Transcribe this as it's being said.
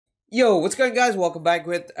Yo, what's going guys? Welcome back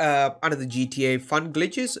with another GTA fun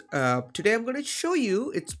glitches. Today I'm going to show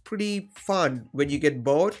you it's pretty fun. When you get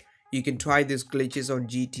bored, you can try these glitches on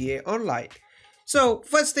GTA Online. So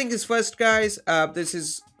first thing is first guys, this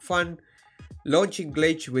is fun launching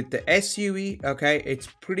glitch with the SUV. Okay, it's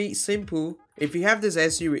pretty simple. If you have this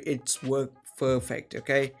SUV, it's work perfect.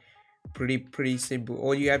 Okay, pretty simple.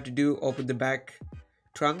 All you have to do, open the back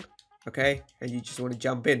trunk. Okay, and you just want to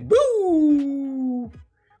jump in. Boo!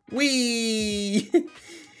 Wee!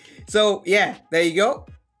 So yeah, there you go.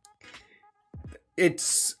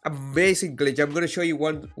 It's amazing glitch. I'm gonna show you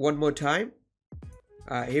one more time.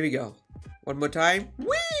 Here we go. One more time. Wee!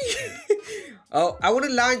 Oh, I want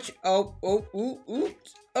to launch. Oh,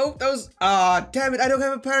 that was damn it, I don't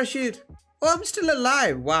have a parachute. Oh, I'm still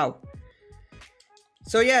alive. Wow.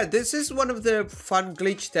 So yeah, this is one of the fun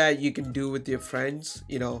glitch that you can do with your friends,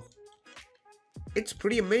 you know. It's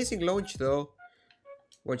pretty amazing launch though.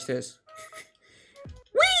 Watch this.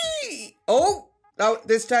 Whee! Oh, now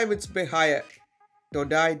this time it's a bit higher. Don't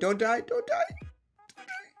die, don't die, don't die.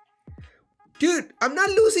 Dude, I'm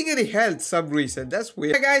not losing any health some reason. That's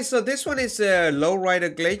weird. Okay, guys, so this one is a low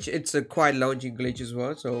rider glitch. It's a quite launching glitch as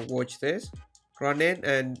well. So watch this. Run in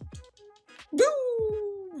and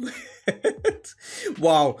boom!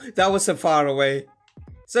 Wow, that was so far away.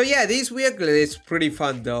 So yeah, these vehicles is pretty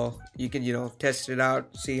fun though. You can, you know, test it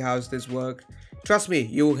out, see how's this work. Trust me,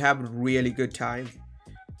 you'll have a really good time.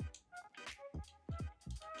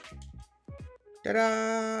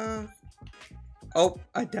 Ta-da! Oh,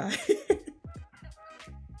 I died.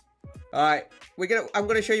 Alright, I'm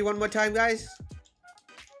gonna show you one more time, guys.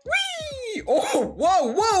 Whee! Oh,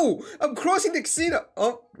 whoa! I'm crossing the casino.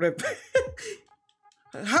 Oh, rip.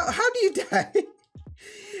 How do you die?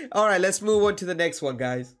 Alright, let's move on to the next one,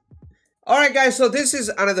 guys. Alright guys, so this is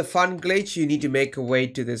another fun glitch. You need to make a way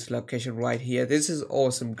to this location right here. This is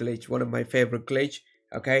awesome glitch, one of my favorite glitch.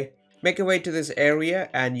 Okay, make a way to this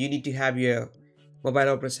area and you need to have your mobile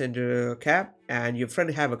operator center cap and your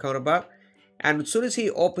friend have a counterpart. And as soon as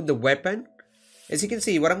he opened the weapon, as you can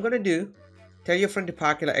see, what I'm gonna do, tell your friend to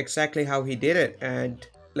park it exactly how he did it. And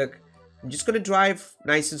look, I'm just gonna drive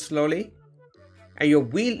nice and slowly, and your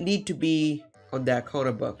wheel need to be on that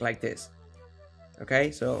counterpart like this.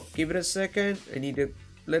 Okay, so give it a second. I need a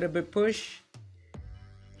little bit push.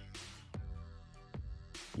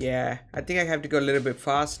 Yeah, I think I have to go a little bit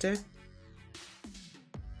faster.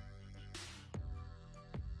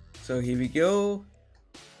 So here we go.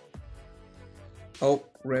 Oh,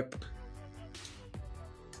 rip.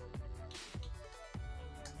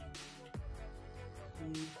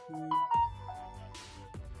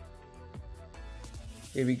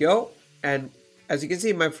 Here we go. And as you can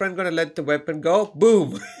see, my friend gonna let the weapon go.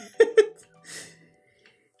 Boom!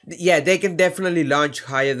 Yeah, they can definitely launch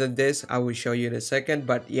higher than this. I will show you in a second.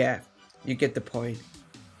 But yeah, you get the point.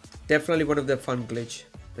 Definitely one of the fun glitch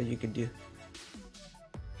that you can do.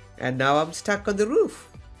 And now I'm stuck on the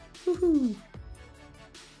roof. Woohoo!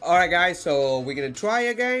 Alright guys, so we're gonna try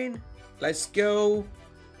again. Let's go.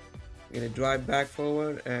 We're gonna drive back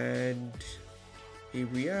forward and here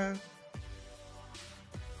we are.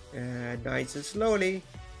 And nice and slowly.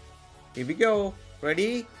 Here we go.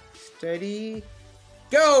 Ready? Steady.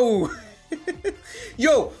 Go!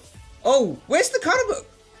 Yo! Oh, where's the counterpart?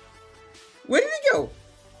 Where did it go?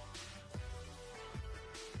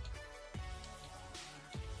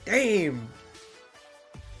 Damn.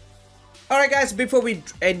 Alright guys, before we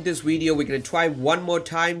end this video, we're gonna try one more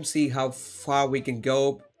time, see how far we can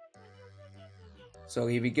go. So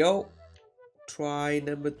here we go. Try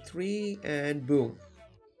number 3 and boom.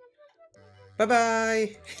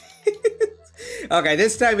 Bye-bye. Okay,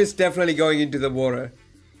 this time it's definitely going into the water.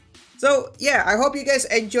 So yeah, I hope you guys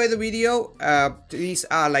enjoy the video. These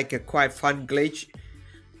are like a quite fun glitch.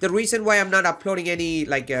 The reason why I'm not uploading any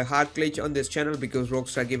like a hard glitch on this channel because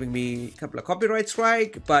Rockstar giving me a couple of copyright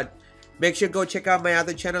strike. But make sure go check out my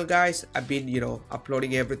other channel, guys. I've been, you know,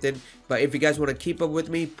 uploading everything. But if you guys want to keep up with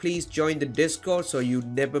me, please join the Discord so you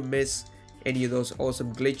never miss any of those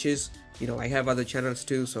awesome glitches. You know, I have other channels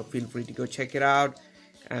too, so feel free to go check it out.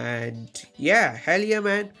 And yeah, hell yeah,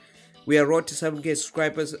 man. We are road to 7k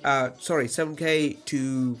subscribers. Sorry, 7k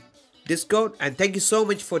to Discord. And thank you so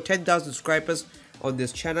much for 10,000 subscribers on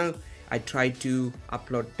this channel. I try to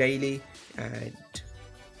upload daily. And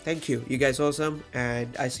thank you. You guys awesome.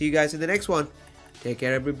 And I see you guys in the next one. Take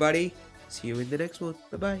care, everybody. See you in the next one.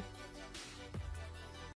 Bye-bye.